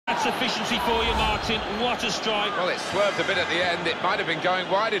That's efficiency for you, Martin. What a strike. Well, it swerved a bit at the end. It might have been going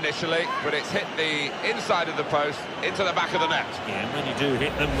wide initially, but it's hit the inside of the post into the back of the net. Yeah, and when you do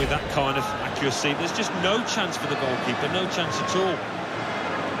hit them with that kind of accuracy, there's just no chance for the goalkeeper, no chance at all.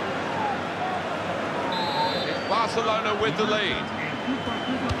 It's Barcelona with the lead.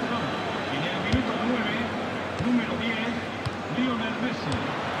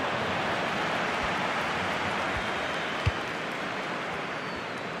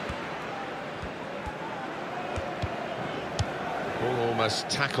 Ball almost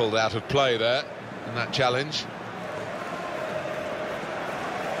tackled out of play there in that challenge.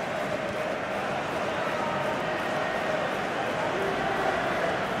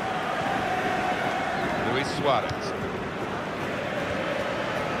 Luis Suarez.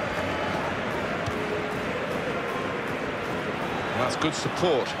 And that's good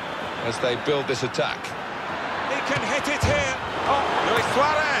support as they build this attack. He can hit it here. Oh, Luis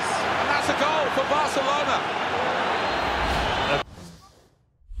Suarez! And that's a goal for Barcelona.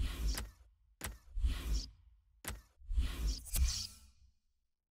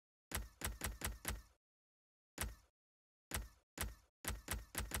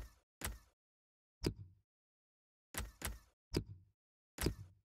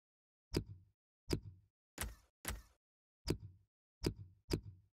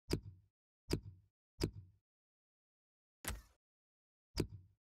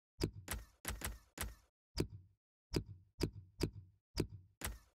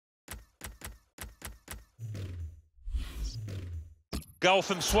 Goal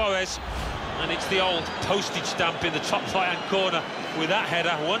from Suarez, and it's the old postage stamp in the top right-hand corner with that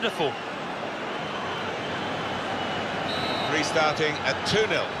header. Wonderful. Restarting at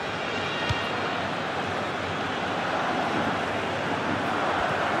 2-0.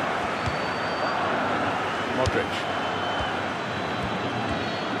 Modric.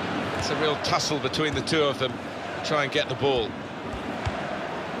 It's a real tussle between the two of them to try and get the ball.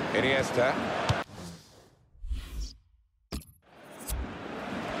 Iniesta.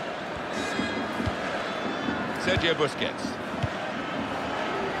 Sergio Busquets.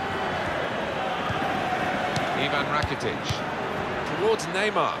 Ivan Rakitic. Towards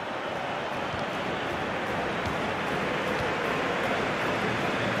Neymar.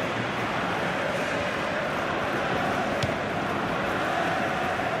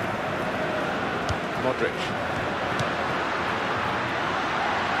 Modric.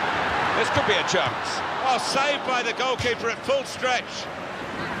 This could be a chance. Oh, saved by the goalkeeper at full stretch.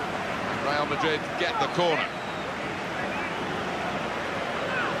 Real Madrid get the corner.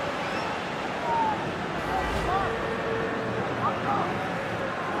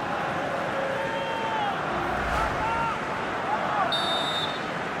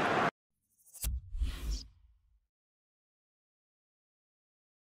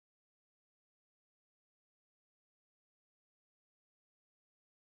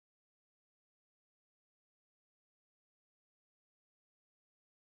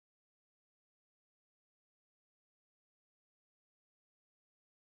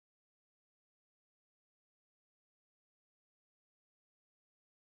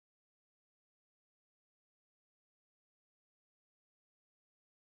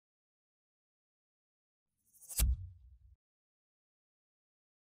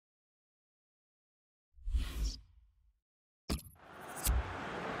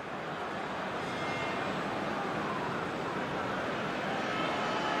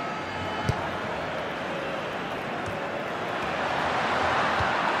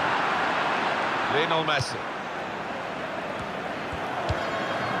 Lionel Messi.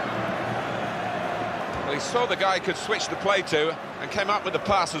 Well, he saw the guy could switch the play to and came up with the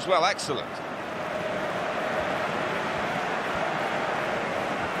pass as well. Excellent.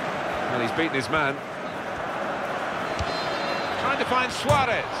 And he's beaten his man. Trying to find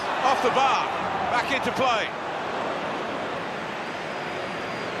Suarez. Off the bar. Back into play.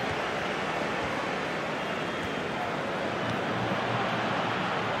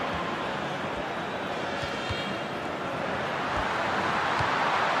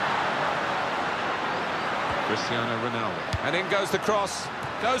 Cristiano Ronaldo. And in goes the cross.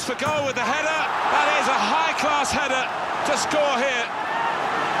 Goes for goal with the header. That is a high-class header to score here.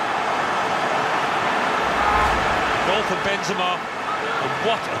 Goal from Benzema. And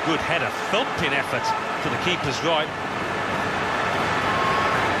what a good header. Thumping effort to the keeper's right.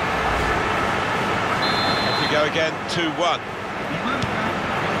 Off we go again, 2-1.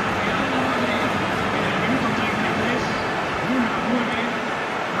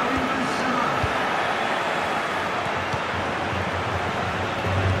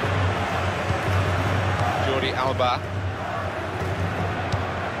 Alba.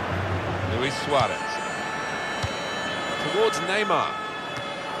 Luis Suarez. Towards Neymar.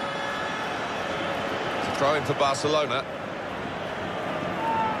 It's a throw in for Barcelona.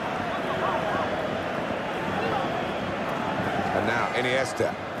 And now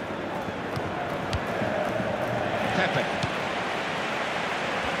Iniesta. Pepe.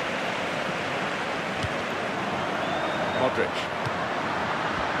 Modric.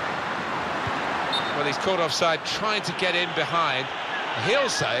 Well, he's caught offside trying to get in behind. He'll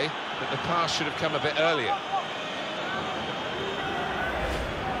say that the pass should have come a bit earlier.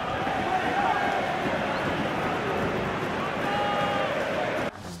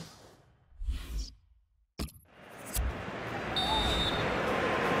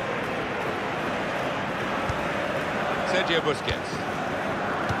 Sergio Busquets.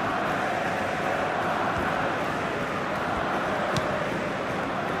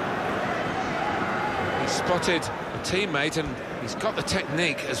 He's spotted a teammate and he's got the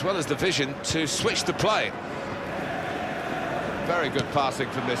technique as well as the vision to switch the play. Very good passing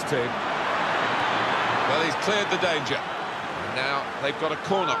from this team. Well, he's cleared the danger. And now they've got a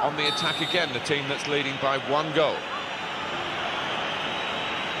corner on the attack again, the team that's leading by 1 goal.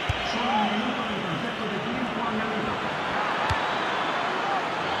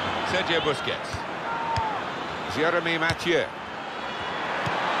 Sergio Busquets. Jeremy Mathieu.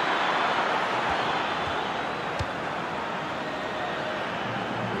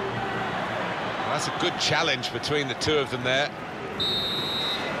 That's a good challenge between the two of them there.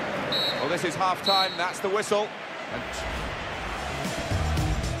 Well, this is half-time, that's the whistle.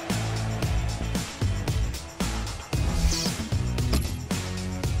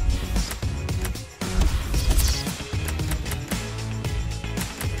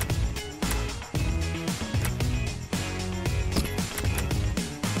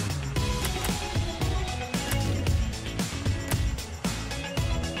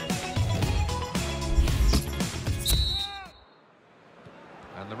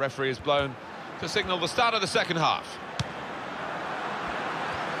 And the referee has blown to signal the start of the second half.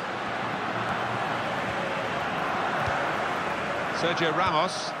 Sergio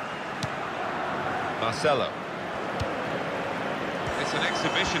Ramos. Marcelo. It's an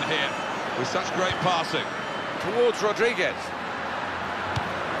exhibition here with such great passing. Towards Rodriguez.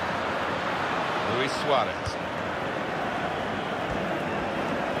 Luis Suarez.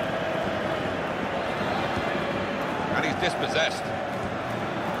 And he's dispossessed.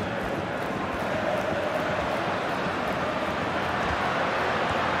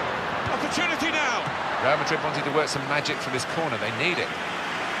 Opportunity now. Real Madrid wanted to work some magic from this corner. They need it.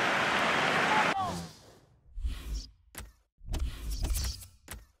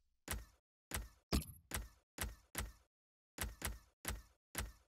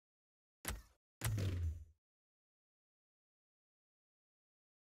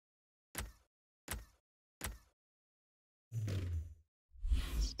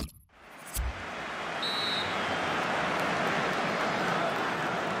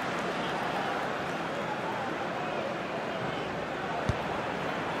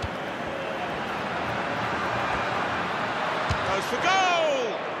 For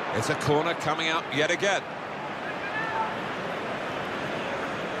goal! It's a corner coming up yet again.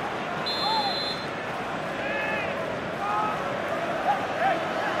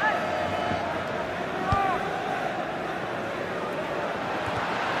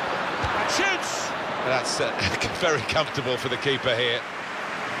 And shoots! That's very comfortable for the keeper here.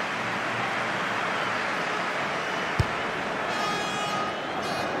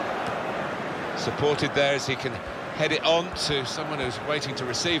 Supported there as he can head it on to someone who's waiting to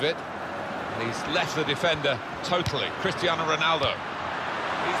receive it. And he's left the defender totally. Cristiano Ronaldo.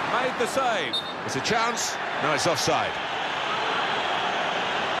 He's made the save. It's a chance. No, it's offside.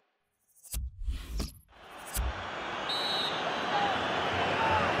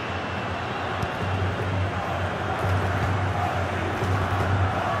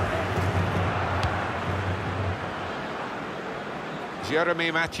 Jeremy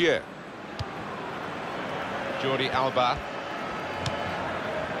Mathieu. Jordi Alba.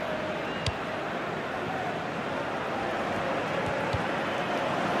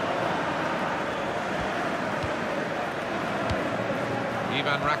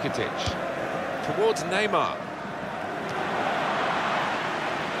 Ivan Rakitic. Towards Neymar.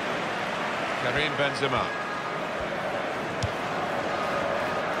 Karim Benzema.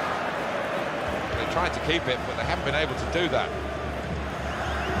 They tried to keep it, but they haven't been able to do that.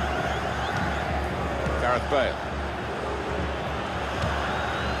 Gareth Bale.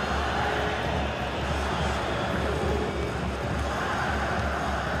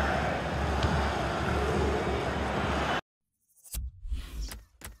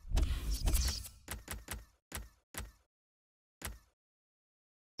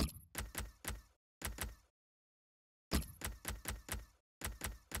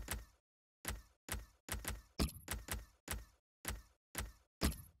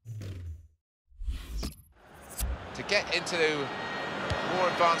 get into more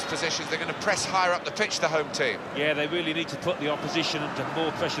advanced positions, they're going to press higher up the pitch, the home team. Yeah, they really need to put the opposition under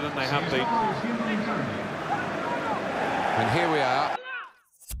more pressure than they have been. And here we are.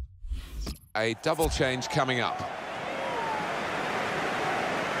 A double change coming up.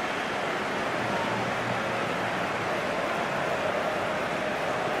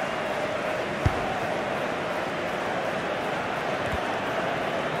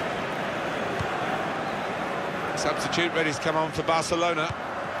 Substitute ready to come on for Barcelona.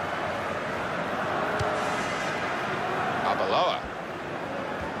 Arbeloa.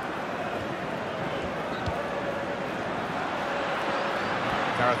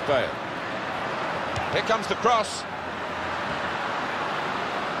 Gareth Bale. Here comes the cross.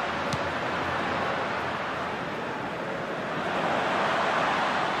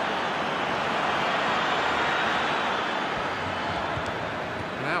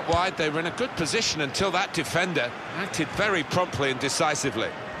 And out wide, they were in a good position until that defender acted very promptly and decisively.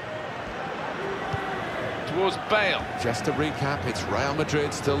 Towards Bale. Just to recap, it's Real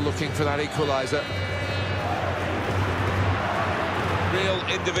Madrid still looking for that equaliser. Real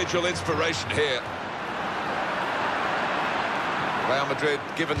individual inspiration here. Real Madrid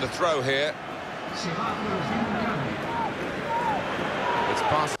given the throw here. It's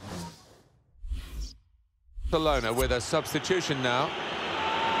Barcelona with a substitution now.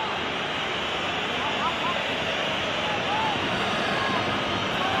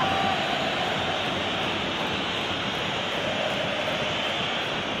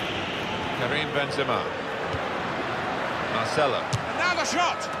 Karim Benzema. Marcelo. And now the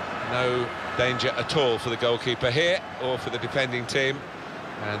shot! No danger at all for the goalkeeper here, or for the defending team.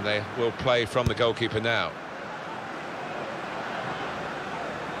 And they will play from the goalkeeper now.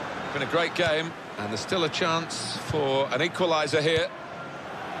 Been a great game, and there's still a chance for an equaliser here.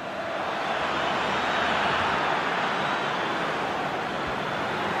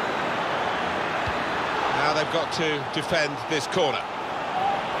 Now they've got to defend this corner.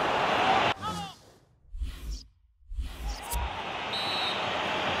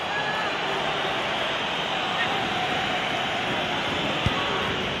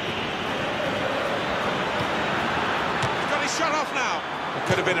 Shut off now. It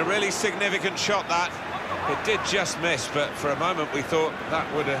could have been a really significant shot, that. It did just miss, but for a moment we thought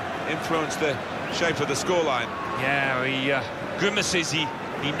that would have influenced the shape of the scoreline. Yeah, he grimaces. He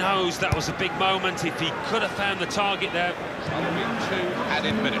knows that was a big moment. If he could have found the target there. Following 2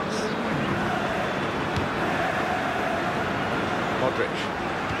 added minutes.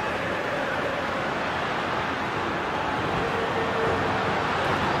 Modric.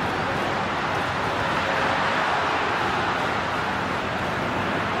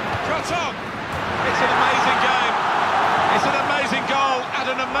 On. It's an amazing game. It's an amazing goal at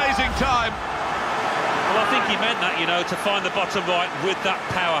an amazing time. Well, I think he meant that, you know, to find the bottom right with that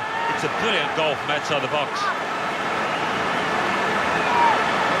power. It's a brilliant goal from outside the box.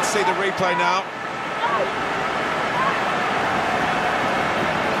 Let's see the replay now.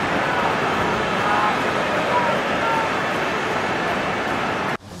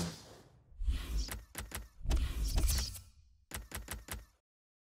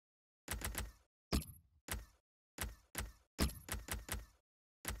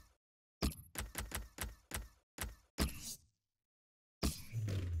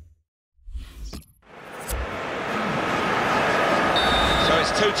 It's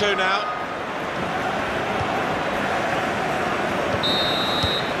 2-2 now.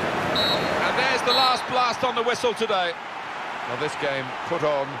 And there's the last blast on the whistle today. Well, this game put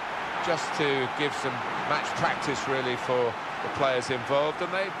on just to give some match practice, really, for the players involved,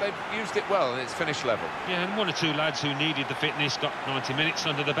 and they've used it well, and it's finish level. Yeah, and 1 or 2 lads who needed the fitness got 90 minutes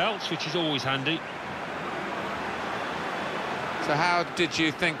under the belts, which is always handy. So how did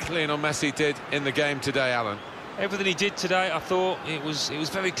you think Lionel Messi did in the game today, Alan? Everything he did today, I thought it was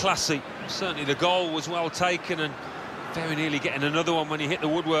very classy. Certainly the goal was well taken, and very nearly getting another one when he hit the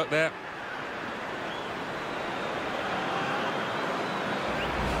woodwork there.